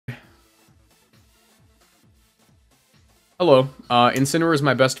Hello. Incineroar is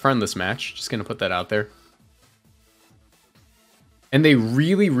my best friend this match. Just gonna put that out there. And they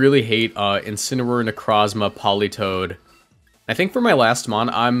really, really hate Incineroar, Necrozma, Politoed. I think for my last mon,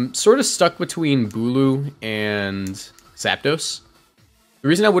 I'm sort of stuck between Bulu and Zapdos. The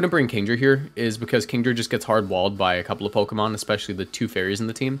reason I wouldn't bring Kingdra here is because Kingdra just gets hard-walled by a couple of Pokemon, especially the two fairies in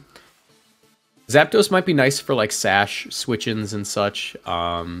the team. Zapdos might be nice for, like, Sash, switch-ins, and such,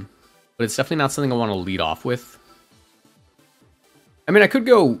 but it's definitely not something I want to lead off with. I mean, I could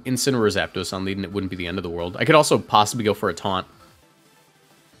go Incineroar Zapdos on lead, and it wouldn't be the end of the world. I could also possibly go for a Taunt.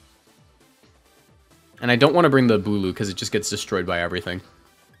 And I don't want to bring the Bulu, because it just gets destroyed by everything.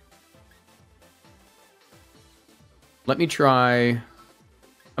 Let me try...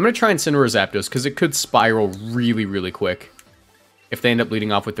 I'm going to try Incineroar Zapdos, because it could spiral really, really quick if they end up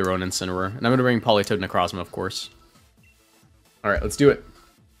leading off with their own Incineroar. And I'm going to bring Politoed Necrozma, of course. Alright, let's do it.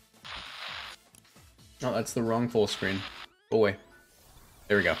 Oh, that's the wrong full screen. Go away.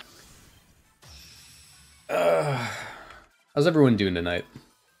 There we go. How's everyone doing tonight?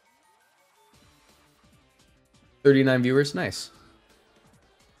 39 viewers? Nice.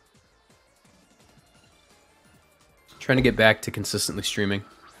 Trying to get back to consistently streaming.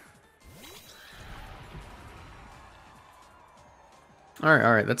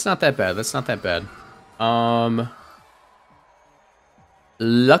 Alright, that's not that bad. That's not that bad.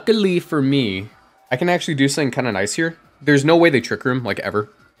 Luckily for me, I can actually do something kind of nice here. There's no way they Trick Room, like, ever.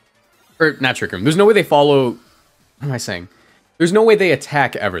 Or, not Trick Room. There's no way they follow... What am I saying? There's no way they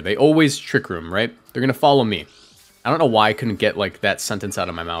attack ever. They always Trick Room, right? They're gonna follow me. I don't know why I couldn't get, like, that sentence out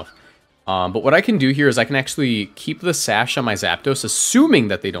of my mouth. But what I can do here is I can actually keep the Sash on my Zapdos, assuming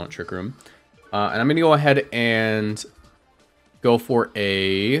that they don't Trick Room. And I'm gonna go ahead and go for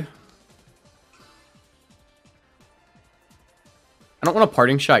a... I don't want a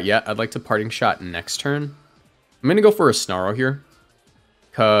Parting Shot yet. I'd like to Parting Shot next turn. I'm going to go for a Snarl here.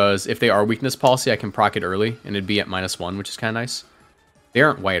 Because if they are Weakness Policy, I can proc it early. And it'd be at -1, which is kind of nice. They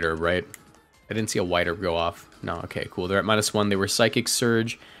aren't White Herb, right? I didn't see a White Herb go off. No, okay, cool. They're at -1. They were Psychic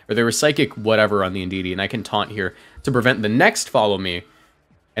Surge. Or they were Psychic whatever on the Indeedee. And I can Taunt here to prevent the next Follow Me.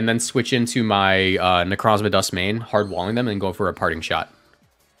 And then switch into my Necrozma Dust main, hard walling them, and go for a Parting Shot.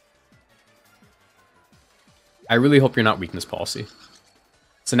 I really hope you're not Weakness Policy.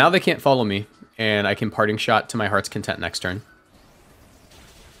 So now they can't follow me, and I can Parting Shot to my Heart's Content next turn.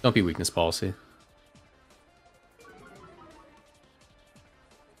 Don't be Weakness Policy.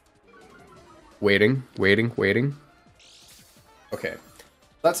 Waiting. Okay.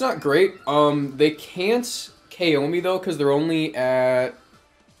 That's not great. They can't KO me, though, because they're only at...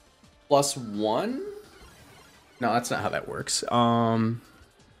 +1? No, that's not how that works.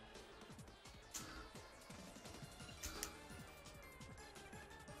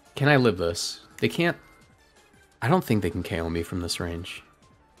 Can I live this? They can't... I don't think they can KO me from this range.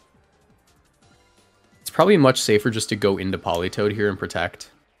 It's probably much safer just to go into Politoed here and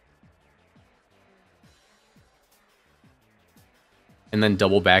protect. And then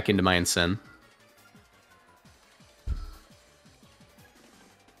double back into my Incin.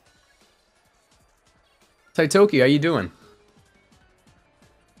 Taitoki, how you doing?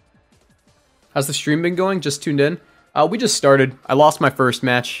 How's the stream been going? Just tuned in? We just started. I lost my first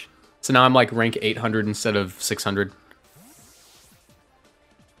match, so now I'm like rank 800 instead of 600.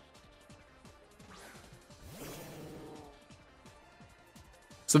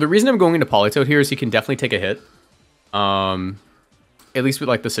 So the reason I'm going into Politoed here is he can definitely take a hit. At least with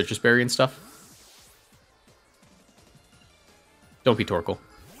like the Citrus Berry and stuff. Don't be Torkoal.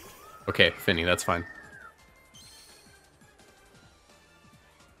 Okay, Finny, that's fine.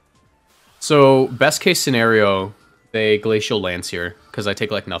 So, best case scenario, they Glacial Lance here, because I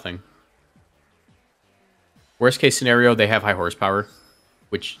take, like, nothing. Worst case scenario, they have high horsepower,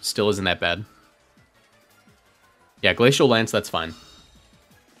 which still isn't that bad. Yeah, Glacial Lance, that's fine.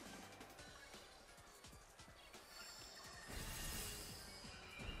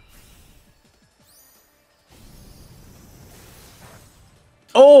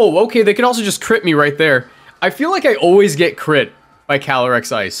 Oh, okay, they could also just crit me right there. I feel like I always get crit by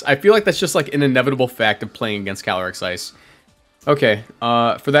Calyrex Ice. I feel like that's just like an inevitable fact of playing against Calyrex Ice. Okay,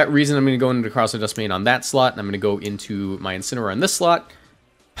 for that reason, I'm going to go into Cross Dust main on that slot, and I'm going to go into my Incineroar on this slot.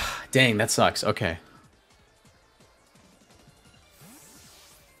 Dang, that sucks. Okay.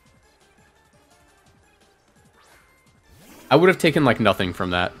 I would have taken, like, nothing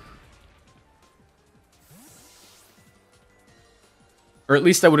from that. Or at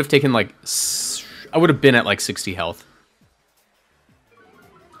least I would have taken, like... I would have been at, like, 60 health.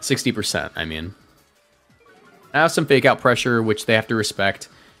 60%, I mean. I have some fake out pressure, which they have to respect.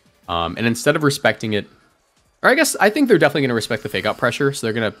 And instead of respecting it, Or I think they're definitely going to respect the fake out pressure, so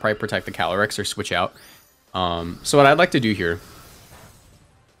they're going to probably protect the Calyrex or switch out. So what I'd like to do here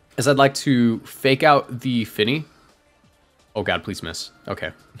is I'd like to fake out the Finny. Oh god, please miss.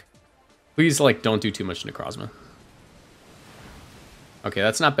 Okay. Please, like, don't do too much Necrozma. Okay,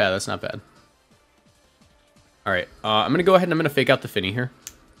 that's not bad, that's not bad. Alright, I'm going to go ahead and I'm going to fake out the Finny here.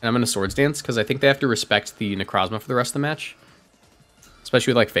 And I'm going to Swords Dance, because I think they have to respect the Necrozma for the rest of the match.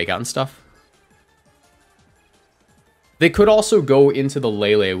 Especially with, like, fake out and stuff. They could also go into the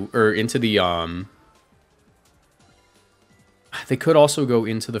Lele, or into the, they could also go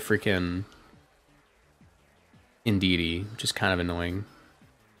into the freaking Indeedee, which is kind of annoying.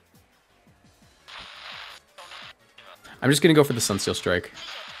 I'm just going to go for the Sunsteel Strike.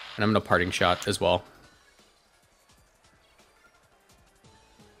 And I'm going to Parting Shot as well.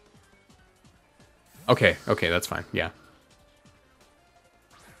 Okay, okay, that's fine, yeah.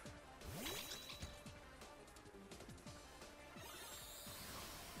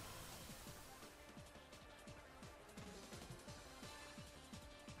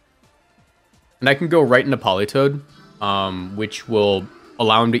 And I can go right into Politoed, which will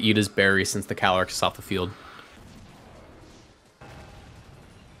allow him to eat his berry since the Calyrex is off the field.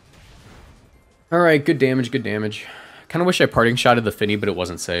 Alright, good damage, good damage. Kind of wish I Parting Shotted the Finny, but it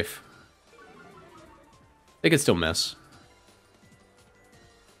wasn't safe. They could still miss.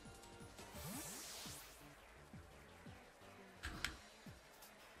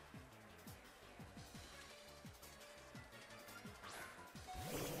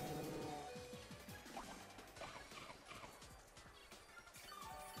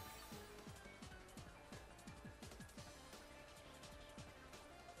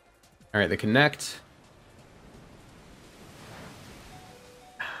 Alright, they connect.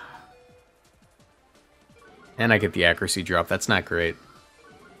 And I get the accuracy drop. That's not great.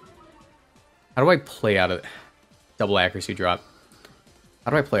 How do I play out of... Double accuracy drop.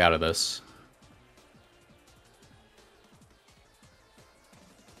 How do I play out of this?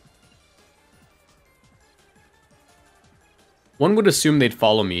 One would assume they'd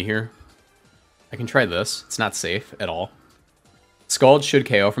follow me here. I can try this. It's not safe at all. Scald should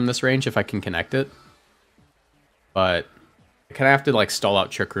KO from this range if I can connect it. But I kind of have to like stall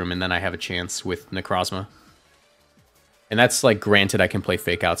out Trick Room and then I have a chance with Necrozma. And that's like granted I can play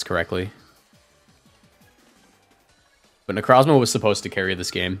Fake Outs correctly. But Necrozma was supposed to carry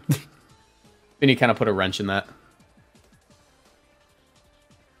this game. Then he kind of put a wrench in that.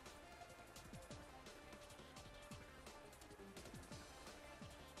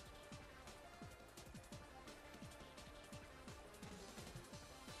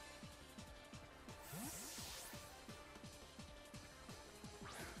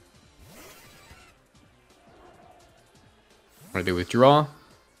 What do they withdraw?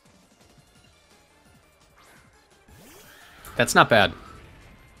 That's not bad.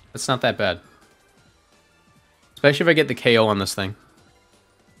 That's not that bad. Especially if I get the KO on this thing.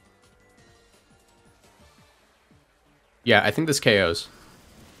 Yeah, I think this KOs.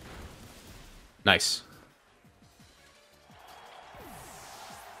 Nice.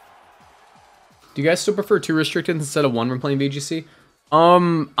 Do you guys still prefer 2 restricted instead of 1 when playing VGC?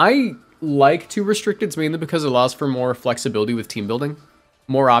 I like 2 restricteds mainly because it allows for more flexibility with team building.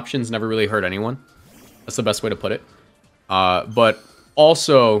 More options never really hurt anyone. That's the best way to put it. But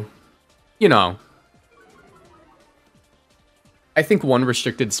also, you know, I think 1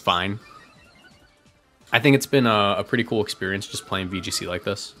 restricted's fine. I think it's been a pretty cool experience just playing VGC like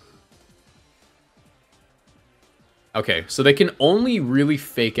this. Okay, so they can only really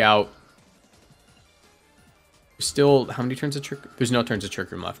fake out... Still, how many turns of Trick... There's no turns of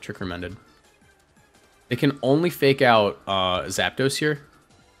Trick Room left. Trick Room ended. They can only fake out Zapdos here.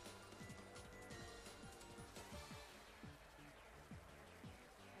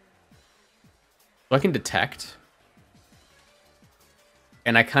 So I can Detect.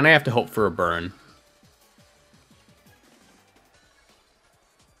 And I kind of have to hope for a burn.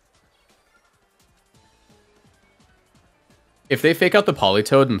 If they fake out the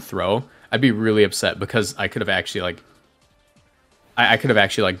Politoed and throw, I'd be really upset because I could have actually like... I could have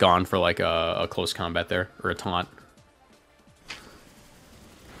actually like gone for like a close combat there, or a taunt.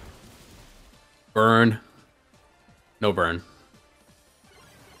 Burn. No burn.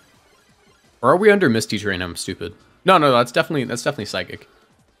 Or are we under Misty Terrain? I'm stupid. No, that's definitely Psychic.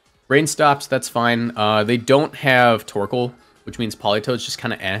 Rain stops, that's fine. They don't have Torkoal, which means Politoed's just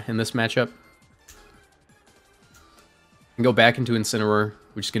kind of in this matchup. Can go back into Incineroar,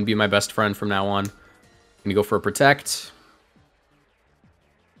 which is going to be my best friend from now on. Gonna go for a Protect.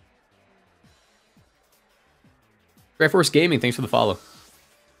 Triforce Gaming, thanks for the follow.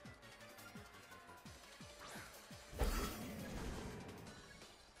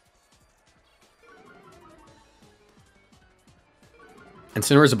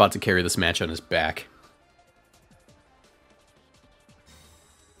 Incineroar's about to carry this match on his back.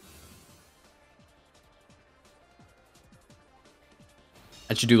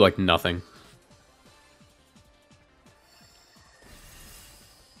 That should do, like, nothing.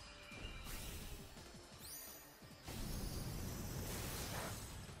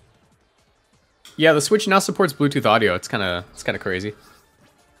 Yeah, the Switch now supports Bluetooth audio. It's kind of crazy.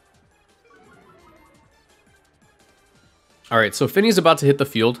 All right, so Finny's about to hit the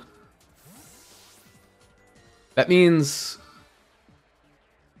field. That means...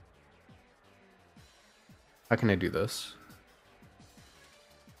 How can I do this?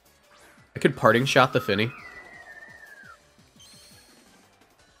 I could parting shot the Finny.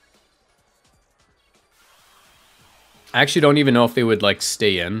 I actually don't even know if they would, like,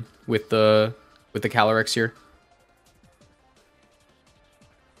 stay in with the Calyrex here.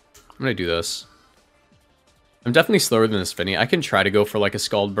 I'm gonna do this. I'm definitely slower than this Finny. I can try to go for, like, a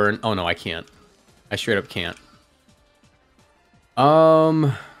Scald Burn. Oh, no, I can't. I straight up can't. You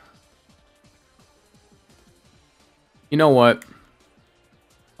know what?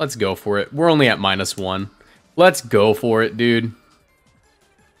 Let's go for it. We're only at -1. Let's go for it, dude.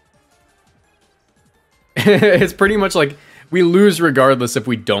 It's pretty much like we lose regardless if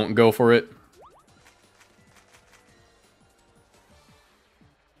we don't go for it.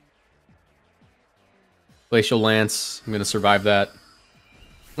 Glacial Lance. I'm going to survive that. I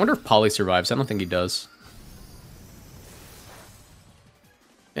wonder if Poly survives. I don't think he does.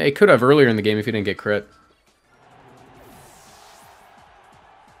 Yeah, he could have earlier in the game if he didn't get crit.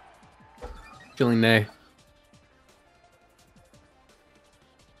 Chilling Nay.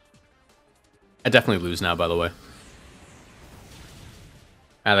 I definitely lose now, by the way.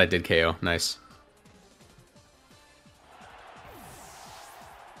 Ah, that did KO. Nice.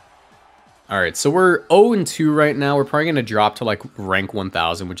 Alright, so we're 0-2 right now. We're probably going to drop to, like, rank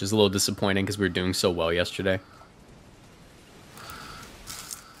 1000, which is a little disappointing because we were doing so well yesterday.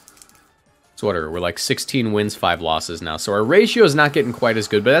 So whatever, we're like 16 wins, 5 losses now. So our ratio is not getting quite as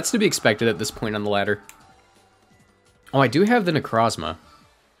good, but that's to be expected at this point on the ladder. Oh, I do have the Necrozma.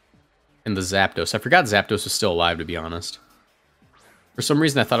 And the Zapdos. I forgot Zapdos was still alive, to be honest. For some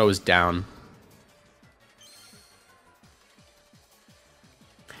reason, I thought I was down.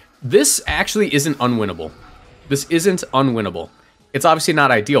 This actually isn't unwinnable. This isn't unwinnable. It's obviously not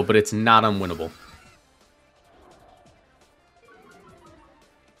ideal, but it's not unwinnable.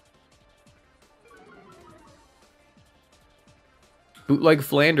 Bootleg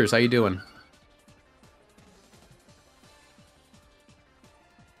Flanders, how you doing?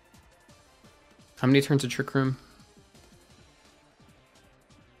 How many turns of Trick Room?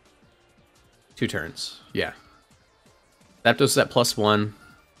 2 turns, yeah. Zapdos is at +1.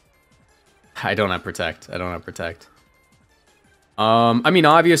 I don't have Protect. I don't have Protect. I mean,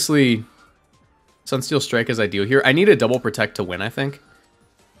 obviously, Sunsteel Strike is ideal here. I need a double Protect to win, I think.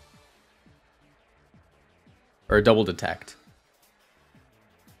 Or a double Detect.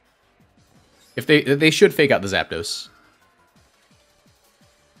 If they should fake out the Zapdos.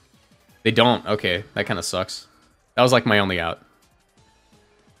 They don't. Okay, that kind of sucks. That was like my only out.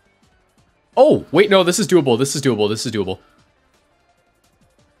 Oh, wait, no, this is doable. This is doable. This is doable.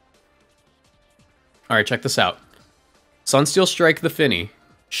 All right, check this out. Sunsteel Strike the Finny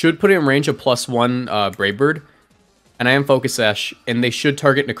should put it in range of +1 Brave Bird, and I am Focus Sash, and they should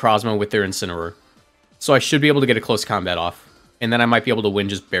target Necrozma with their Incineroar. So I should be able to get a close combat off, and then I might be able to win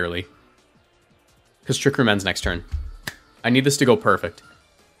just barely. Because Trick Room ends next turn. I need this to go perfect.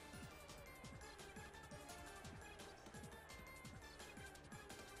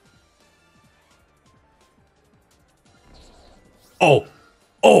 Oh!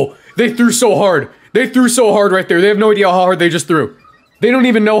 Oh! They threw so hard! They threw so hard right there. They have no idea how hard they just threw. They don't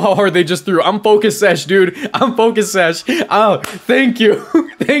even know how hard they just threw. I'm Focus Sash, dude. I'm Focus Sash. Oh, thank you.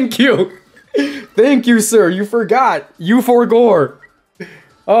 Thank you. Thank you, sir. You forgot. You forgore.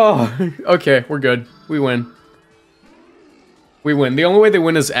 Oh, okay. We're good. We win. We win. The only way they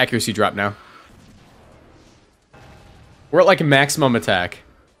win is accuracy drop now. We're at, like, maximum attack.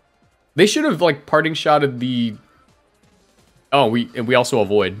 They should have, like, parting shotted the... Oh, we also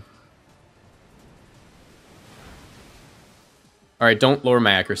avoid. Alright, don't lower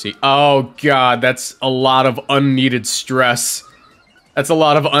my accuracy. Oh, God, that's a lot of unneeded stress. That's a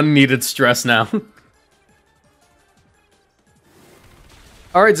lot of unneeded stress now.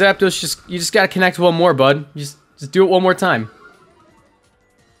 Alright, Zapdos, you just gotta connect one more, bud. Just do it one more time.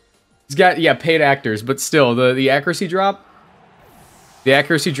 He's got, yeah, paid actors, but still, the accuracy drop... The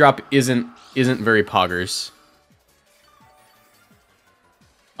accuracy drop isn't very poggers.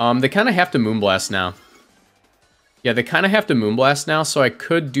 They kind of have to Moonblast now. Yeah, they kind of have to Moonblast now, so I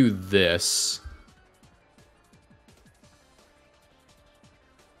could do this.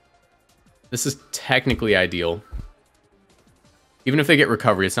 This is technically ideal. Even if they get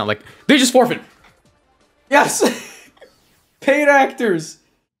recovery, it's not like... They just forfeit! Yes! Paid actors!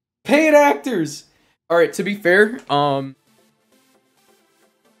 Paid actors! Alright, to be fair, Alright,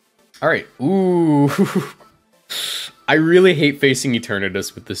 ooh... I really hate facing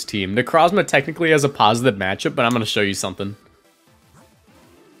Eternatus with this team. Necrozma technically has a positive matchup, but I'm gonna show you something.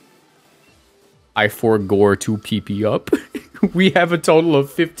 I forgore to PP up. We have a total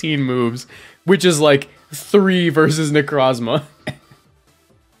of 15 moves, which is like 3 versus Necrozma.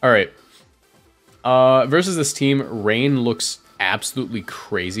 Alright. Versus this team, Rain looks absolutely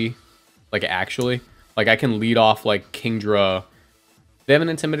crazy. Like, actually. Like, I can lead off, like, Kingdra. They have an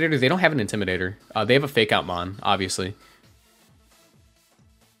Intimidator? They don't have an Intimidator. They have a Fake Out Mon, obviously.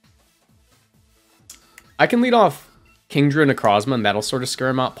 I can lead off Kingdra and Necrozma, and that'll sort of scare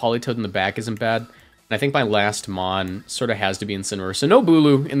him out. Politoed in the back isn't bad. And I think my last Mon sort of has to be Incineroar. So no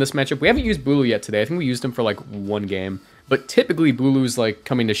Bulu in this matchup. We haven't used Bulu yet today. I think we used him for, like, 1 game. But typically, Bulu's, like,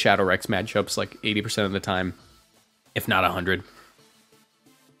 coming to Shadow Rex matchups, like, 80% of the time. If not 100.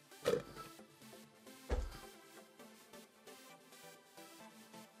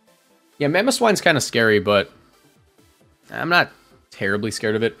 Yeah, Mamoswine's kind of scary, but I'm not terribly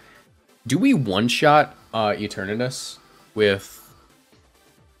scared of it. Do we one-shot Eternatus with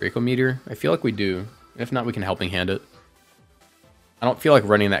Draco Meteor? I feel like we do. If not, we can Helping Hand it. I don't feel like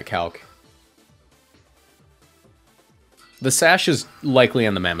running that calc. The Sash is likely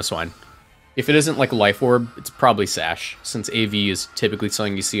on the Mamoswine. If it isn't like Life Orb, it's probably Sash, since AV is typically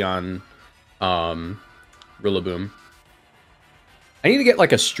something you see on Rillaboom. I need to get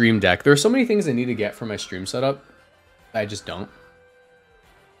like a stream deck. There are so many things I need to get for my stream setup. I just don't.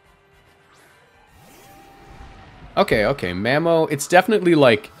 Okay, okay, Mamo. It's definitely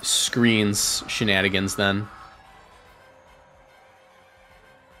like screens shenanigans then.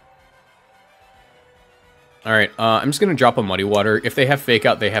 Alright, I'm just gonna drop a Muddy Water. If they have Fake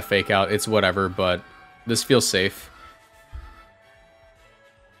Out, they have Fake Out. It's whatever, but this feels safe.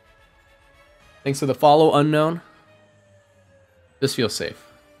 Thanks for the follow, Unknown. This feels safe.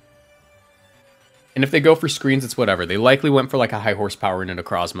 And if they go for screens, it's whatever. They likely went for like a high horsepower into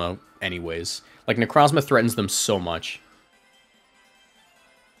Necrozma anyways. Like, Necrozma threatens them so much.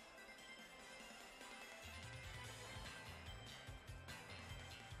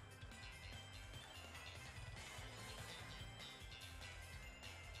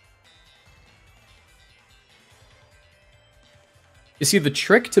 You see, the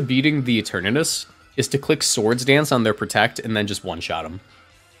trick to beating the Eternatus is to click Swords Dance on their Protect and then just one-shot them.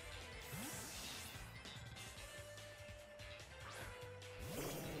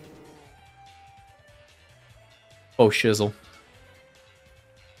 Oh, shizzle.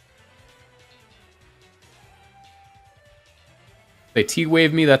 They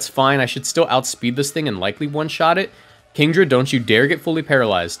T-Wave me, that's fine. I should still outspeed this thing and likely one-shot it. Kingdra, don't you dare get fully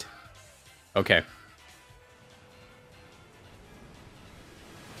paralyzed. Okay.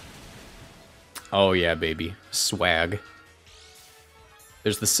 Oh yeah, baby. Swag.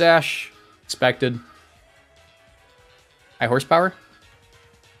 There's the Sash. Expected. High horsepower?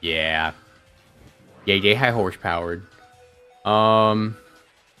 Yeah. Yeah, high horsepowered. Probably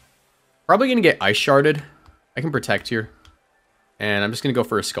gonna get Ice Sharded. I can Protect here. And I'm just gonna go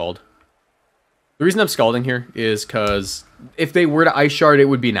for a Scald. The reason I'm Scalding here is because if they were to Ice Shard, it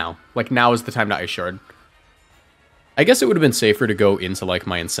would be now. Like, now is the time to Ice Shard. I guess it would have been safer to go into, like,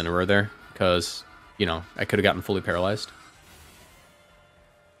 my Incineroar there. Because, you know, I could have gotten fully paralyzed.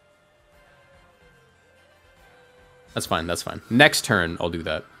 That's fine, that's fine. Next turn, I'll do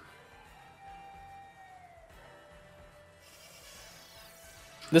that.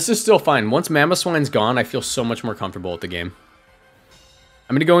 This is still fine. Once Mamoswine's gone, I feel so much more comfortable with the game.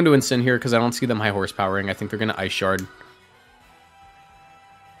 I'm going to go into Incin here because I don't see them high horsepowering. I think they're going to Ice Shard.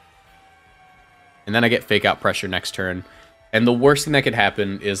 And then I get Fake Out Pressure next turn. And the worst thing that could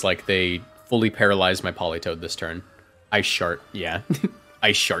happen is, like, they fully paralyze my Politoed this turn. Ice Shart, yeah.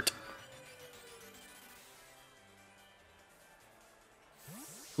 Ice Shart.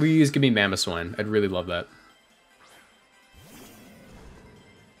 Please give me Mamoswine. I'd really love that.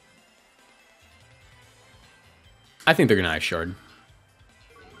 I think they're going to Ice Shard.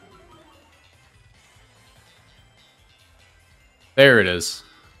 There it is.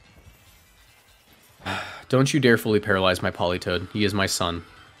 Don't you dare fully paralyze my Politoed. He is my son.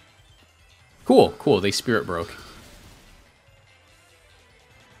 Cool, cool. They Spirit Broke.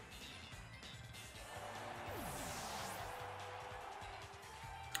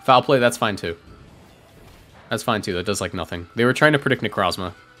 Foul play, that's fine too. That's fine too. That does like nothing. They were trying to predict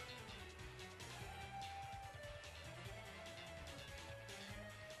Necrozma.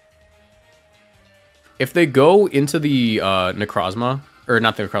 If they go into the Necrozma, or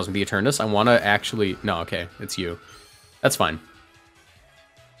not the Necrozma, the Eternus, I want to actually... No, okay, it's you. That's fine.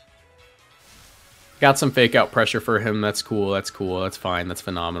 Got some fake out pressure for him. That's cool. That's cool. That's fine. That's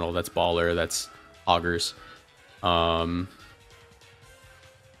phenomenal. That's baller. That's augers.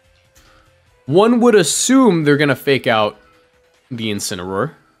 One would assume they're going to fake out the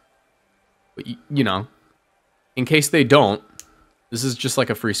Incineroar. But, you know, in case they don't, this is just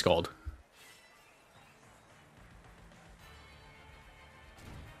like a free Scald.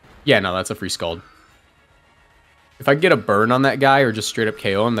 Yeah, no, that's a free Scald. If I get a burn on that guy or just straight up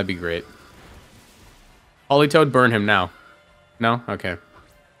KO him, that'd be great. Politoed, burn him now. No? Okay.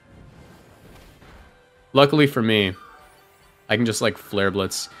 Luckily for me, I can just, like, Flare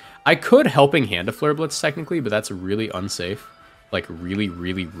Blitz. I could Helping Hand a Flare Blitz, technically, but that's really unsafe. Like, really,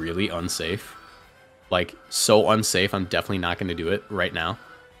 really, really unsafe. Like, so unsafe, I'm definitely not going to do it right now.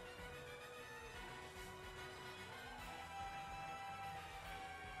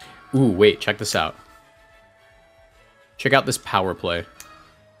 Ooh, wait, check this out. Check out this power play.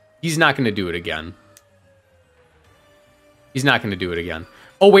 He's not going to do it again. He's not going to do it again.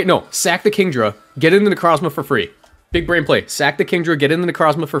 Oh, wait, no. Sack the Kingdra. Get in the Necrozma for free. Big brain play. Sack the Kingdra, get in the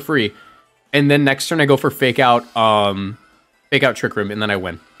Necrozma for free. And then next turn I go for fake out Trick Room, and then I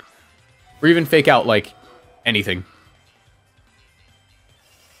win. Or even fake out, like, anything.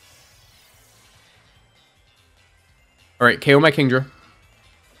 Alright, KO my Kingdra.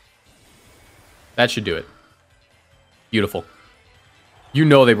 That should do it. Beautiful. You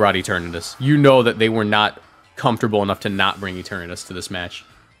know they brought Eternatus. You know that they were not comfortable enough to not bring Eternatus to this match.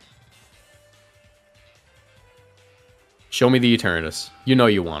 Show me the Eternatus. You know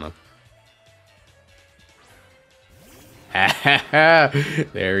you want him.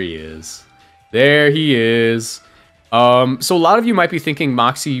 There he is. There he is. So a lot of you might be thinking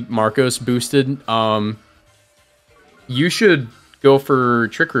Moxie Marcos boosted. You should go for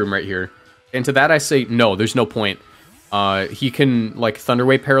Trick Room right here. And to that I say, no, there's no point. He can, like,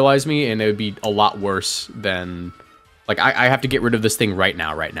 Thunderwave paralyze me, and it would be a lot worse than... Like, I have to get rid of this thing right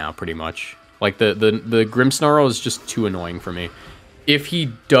now, pretty much. Like, the Grimmsnarl is just too annoying for me. If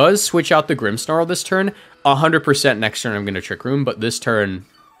he does switch out the Grimmsnarl this turn, 100% next turn I'm going to Trick Room, but this turn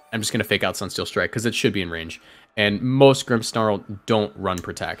I'm just going to fake out Sunsteel Strike, because it should be in range. And most Grimmsnarl don't run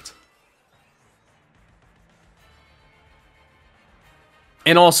Protect.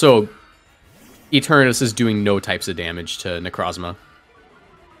 And also... Eternatus is doing no types of damage to Necrozma.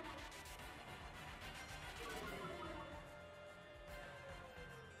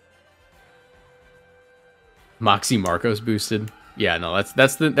 Moxie Marcos boosted. Yeah, no,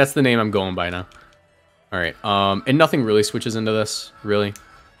 that's the name I'm going by now. All right, and nothing really switches into this. Really, I'm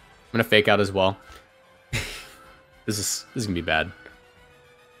gonna fake out as well. This is gonna be bad.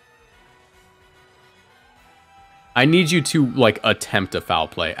 I need you to, like, attempt a foul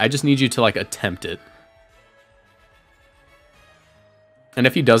play. I just need you to, like, attempt it. And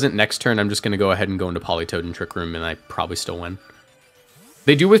if he doesn't, next turn, I'm just going to go ahead and go into Politoed and Trick Room, and I probably still win.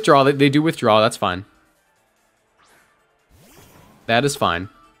 They do withdraw. They do withdraw. That's fine. That is fine.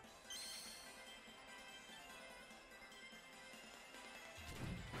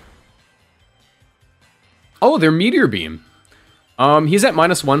 Oh, they're Meteor Beam. He's at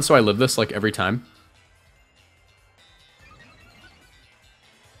 -1, so I live this, like, every time.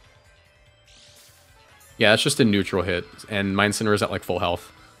 Yeah, that's just a neutral hit, and my Incineroar's at, like, full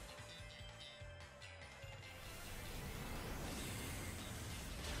health.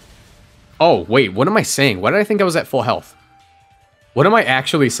 Oh, wait, what am I saying? Why did I think I was at full health? What am I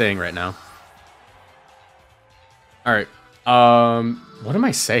actually saying right now? Alright, what am I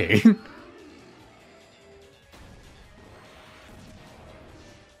saying?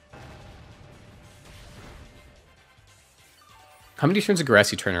 How many turns of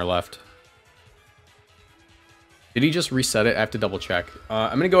Grassy Turn are left? Did he just reset it? I have to double check.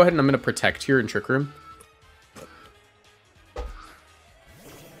 I'm going to go ahead and I'm going to Protect here in Trick Room.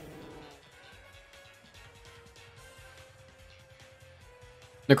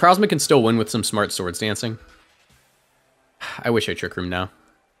 Necrozma can still win with some smart Swords Dancing. I wish I Trick Room now.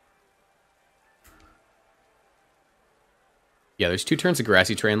 Yeah, there's 2 turns of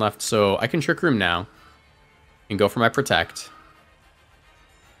Grassy Terrain left, so I can Trick Room now. And go for my Protect.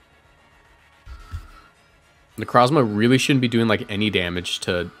 Necrozma really shouldn't be doing, like, any damage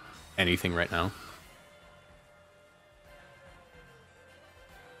to anything right now.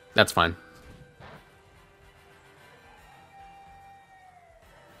 That's fine.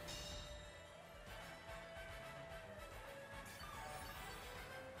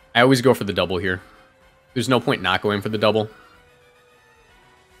 I always go for the double here. There's no point not going for the double.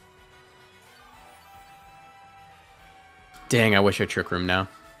 Dang, I wish I Trick Room now.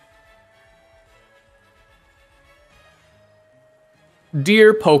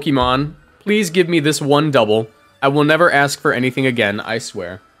 Dear Pokemon, please give me this one double. I will never ask for anything again, I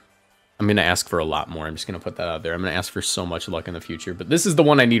swear. I'm going to ask for a lot more. I'm just going to put that out there. I'm going to ask for so much luck in the future. But this is the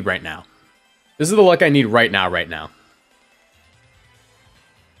one I need right now. This is the luck I need right now.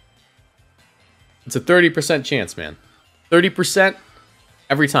 It's a 30% chance, man. 30%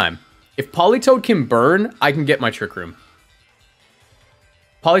 every time. If Politoed can burn, I can get my Trick Room.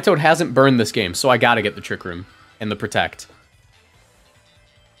 Politoed hasn't burned this game, so I gotta get the Trick Room and the Protect.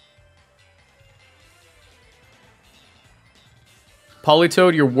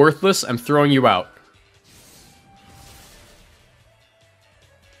 Politoed, you're worthless. I'm throwing you out.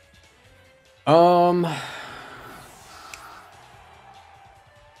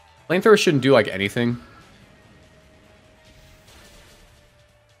 Flamethrower shouldn't do, like, anything.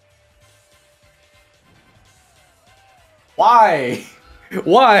 Why?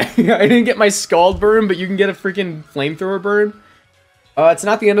 Why? I didn't get my Scald burn, but you can get a freaking Flamethrower burn? It's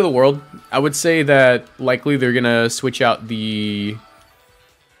not the end of the world. I would say that likely they're gonna switch out the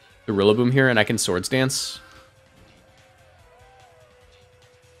Rillaboom here, and I can Swords Dance.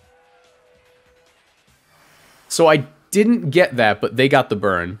 So I didn't get that, but they got the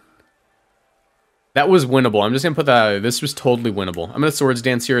burn. That was winnable. I'm just gonna put that out there. This was totally winnable. I'm gonna Swords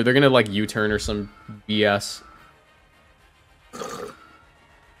Dance here. They're gonna, like, U-turn or some BS.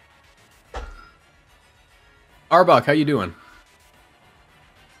 Arbok, how you doing?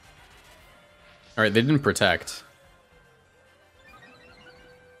 Alright, they didn't Protect.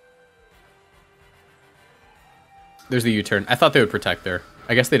 There's the U-turn. I thought they would Protect there.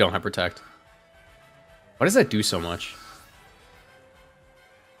 I guess they don't have Protect. Why does that do so much?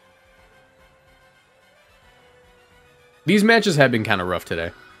 These matches have been kind of rough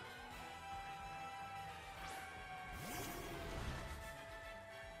today.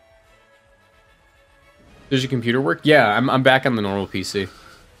 Does your computer work? Yeah, I'm back on the normal PC.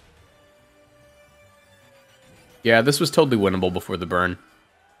 Yeah, this was totally winnable before the burn.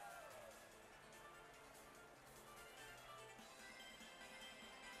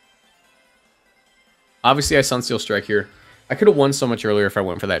 Obviously, I Sunsteel Strike here. I could have won so much earlier if I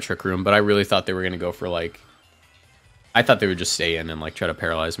went for that Trick Room, but I really thought they were going to go for, like... I thought they would just stay in and, like, try to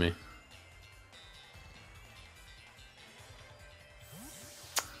paralyze me.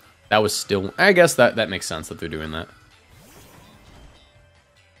 That was still... I guess that makes sense that they're doing that.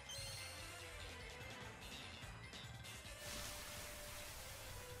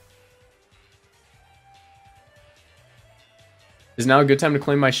 Is now a good time to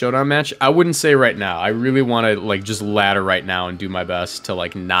claim my Showdown match? I wouldn't say right now. I really want to, like, just ladder right now and do my best to,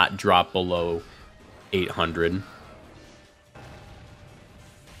 like, not drop below 800.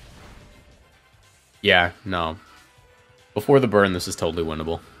 Yeah, no. Before the burn, this is totally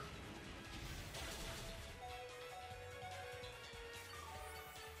winnable.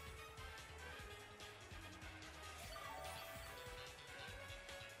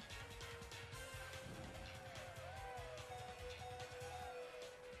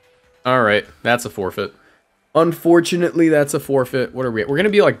 Alright, that's a forfeit. Unfortunately, that's a forfeit. What are we at? We're going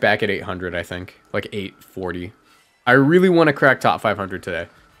to be, like, back at 800, I think. Like, 840. I really want to crack top 500 today.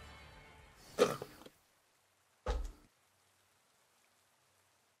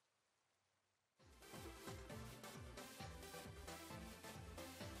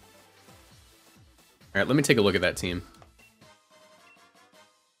 Alright, let me take a look at that team.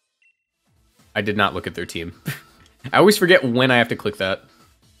 I did not look at their team. I always forget when I have to click that.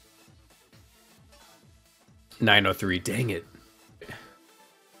 903, dang it.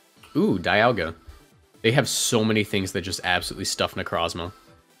 Ooh, Dialga. They have so many things that just absolutely stuff Necrozma.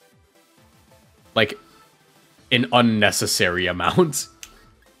 Like, an unnecessary amount.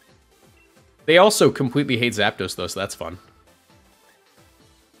 They also completely hate Zapdos, though, so that's fun.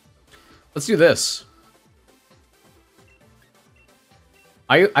 Let's do this.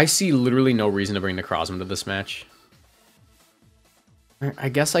 I see literally no reason to bring Necrozma to this match. I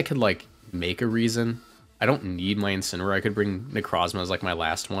guess I could, like, make a reason. I don't need my Incineroar. I could bring Necrozma as, like, my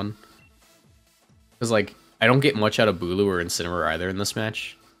last one. Because, like, I don't get much out of Bulu or Incineroar either in this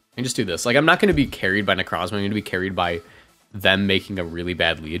match. I can just do this. Like, I'm not going to be carried by Necrozma. I'm going to be carried by them making a really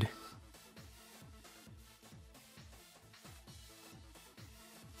bad lead.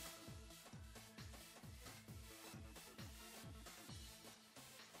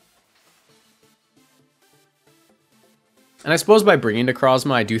 And I suppose by bringing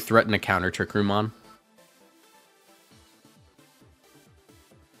Necrozma, I do threaten a counter Trick Room on.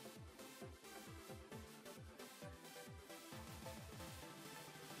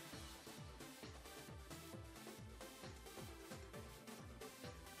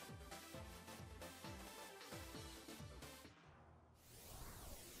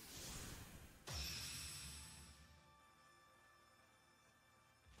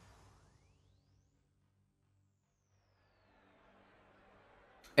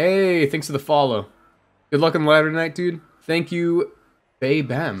 Hey, thanks for the follow. Good luck on the ladder tonight, dude. Thank you,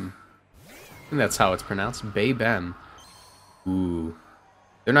 Baybem. I think that's how it's pronounced. Baybem. Ooh.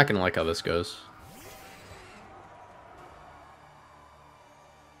 They're not gonna like how this goes.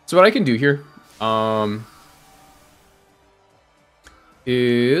 So what I can do here,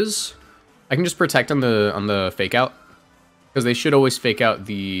 is I can just protect on the fake out. Because they should always fake out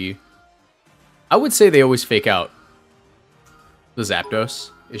the... I would say they always fake out the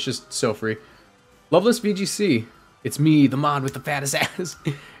Zapdos. It's just so free. Loveless VGC. It's me, the mod with the fattest ass.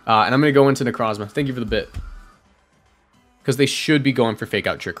 And I'm going to go into Necrozma. Thank you for the bit. Because they should be going for fake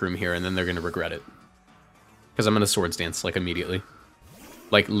out Trick Room here, and then they're going to regret it. Because I'm going to Swords Dance, like, immediately.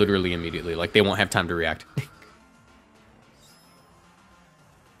 Like, literally immediately. Like, they won't have time to react.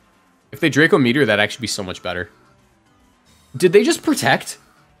 If they Draco Meteor, that'd actually be so much better. Did they just protect?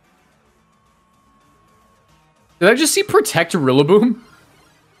 Did I just see protect Rillaboom?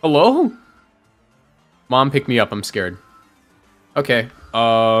 Hello? Mom, pick me up. I'm scared. Okay.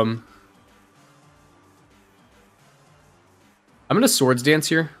 I'm gonna Swords Dance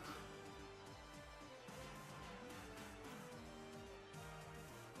here.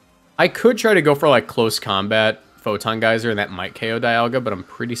 I could try to go for, like, close combat Photon Geyser, and that might KO Dialga, but I'm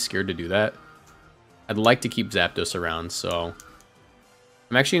pretty scared to do that. I'd like to keep Zapdos around, so...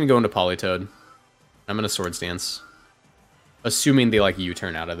 I'm actually going to go into Politoed. I'm going to Swords Dance. Assuming they, like,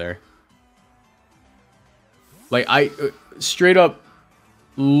 U-turn out of there. Like, straight up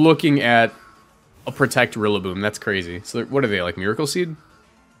looking at a Protect Rillaboom. That's crazy. So, what are they, like, Miracle Seed?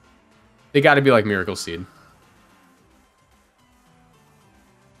 They got to be, like, Miracle Seed.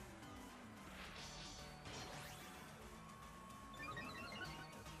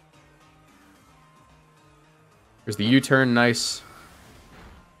 There's the U-turn, nice.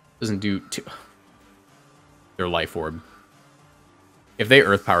 Doesn't do too... Their Life Orb. If they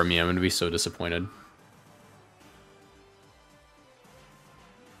Earth Power me, I'm going to be so disappointed.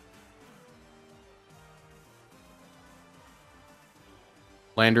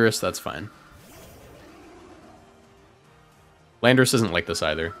 Landorus, that's fine. Landorus isn't like this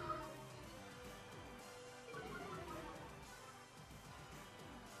either.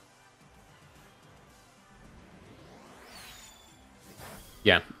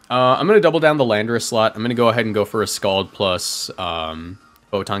 Yeah. I'm going to double down the Landorus slot. I'm going to go ahead and go for a Scald plus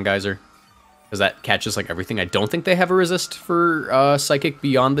Photon Geyser. Because that catches, like, everything. I don't think they have a resist for Psychic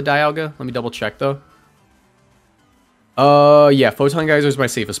beyond the Dialga. Let me double check, though. Yeah, Photon Geyser is my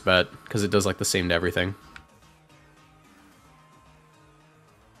safest bet. Because it does, like, the same to everything.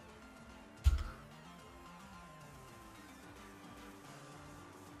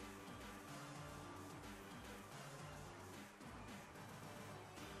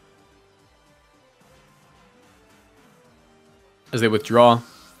 As they withdraw.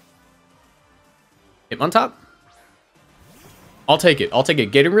 Hitmontop? I'll take it. I'll take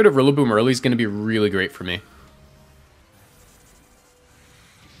it. Getting rid of Rillaboom early is going to be really great for me.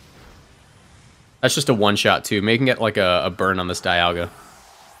 That's just a one-shot, too. Making it like a burn on this Dialga.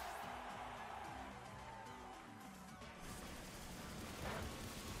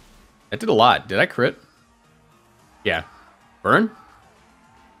 That did a lot. Did I crit? Yeah. Burn?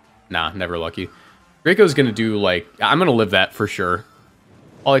 Nah, never lucky. Draco's gonna do, like... I'm gonna live that for sure.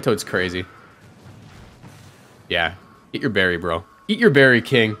 Politoad's crazy. Yeah. Eat your berry, bro. Eat your berry,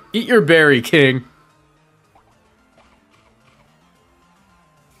 king. Eat your berry, king.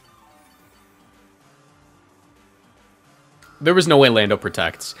 There was no way Lando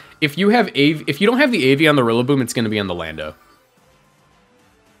protects. If you have if you don't have the AV on the Rillaboom, it's gonna be on the Lando.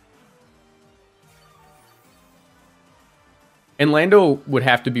 And Lando would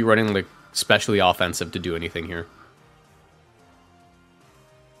have to be running, like, especially offensive to do anything here.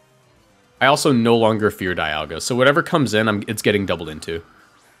 I also no longer fear Dialga, so whatever comes in, it's getting doubled into.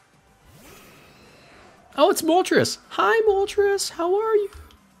 Oh, it's Moltres! Hi, Moltres! How are you?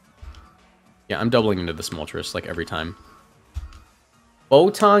 Yeah, I'm doubling into this Moltres, like, every time.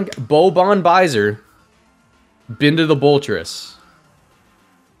 Bobon Bizer. Been to the Moltres.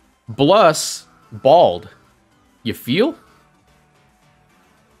 Blus. Bald. You feel?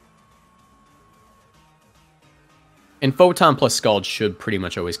 And Photon plus Scald should pretty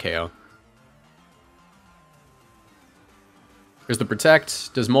much always KO. Here's the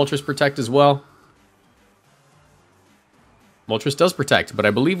Protect. Does Moltres protect as well? Moltres does protect, but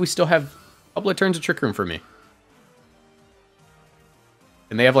I believe we still have a couple of turns of Trick Room for me.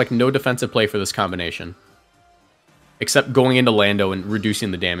 And they have, like, no defensive play for this combination. Except going into Lando and reducing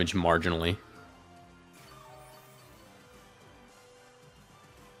the damage marginally.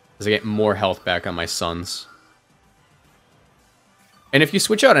 As I get more health back on my sons. And if you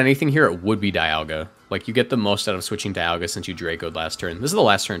switch out anything here, it would be Dialga. Like, you get the most out of switching Dialga since you Draco'd last turn. This is the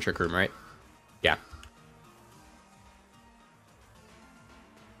last turn Trick Room, right? Yeah.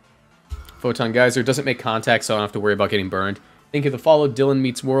 Photon Geyser doesn't make contact, so I don't have to worry about getting burned. Thank you for the follow, Dylan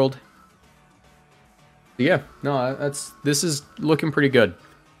Meets World. But yeah, no, this is looking pretty good.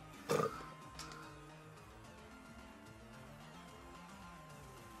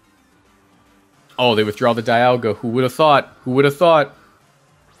 Oh, they withdraw the Dialga. Who would have thought? Who would have thought?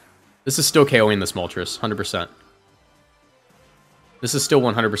 This is still KOing this Moltres, 100%. This is still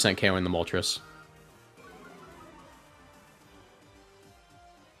 100% KOing the Moltres.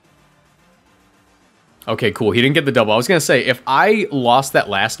 Okay, cool. He didn't get the double. I was going to say, if I lost that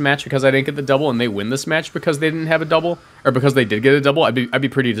last match because I didn't get the double and they win this match because they didn't have a double, or because they did get a double, I'd be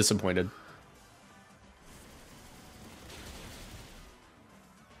pretty disappointed.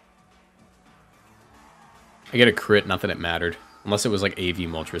 I get a crit, not that it mattered. Unless it was like AV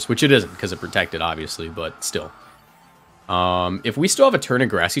Moltres, which it isn't, because it protected, obviously, but still. If we still have a turn in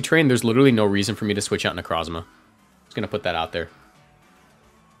Grassy Terrain, there's literally no reason for me to switch out Necrozma. Just gonna put that out there.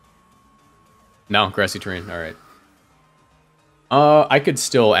 No, Grassy Terrain, alright. I could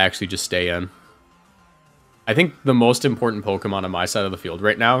still actually just stay in. I think the most important Pokemon on my side of the field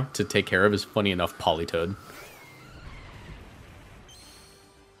right now to take care of is, funny enough, Politoed.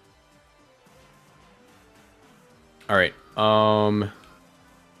 Alright,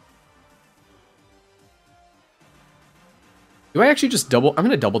 do I actually just double? I'm going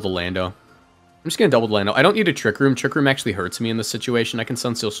to double the Lando. I'm just going to double the Lando. I don't need a Trick Room. Trick Room actually hurts me in this situation. I can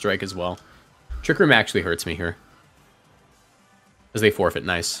Sunsteel Strike as well. Trick Room actually hurts me here. As they forfeit.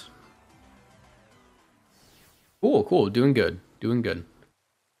 Nice. Cool, cool. Doing good. Doing good.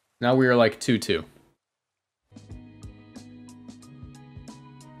 Now we are like 2-2.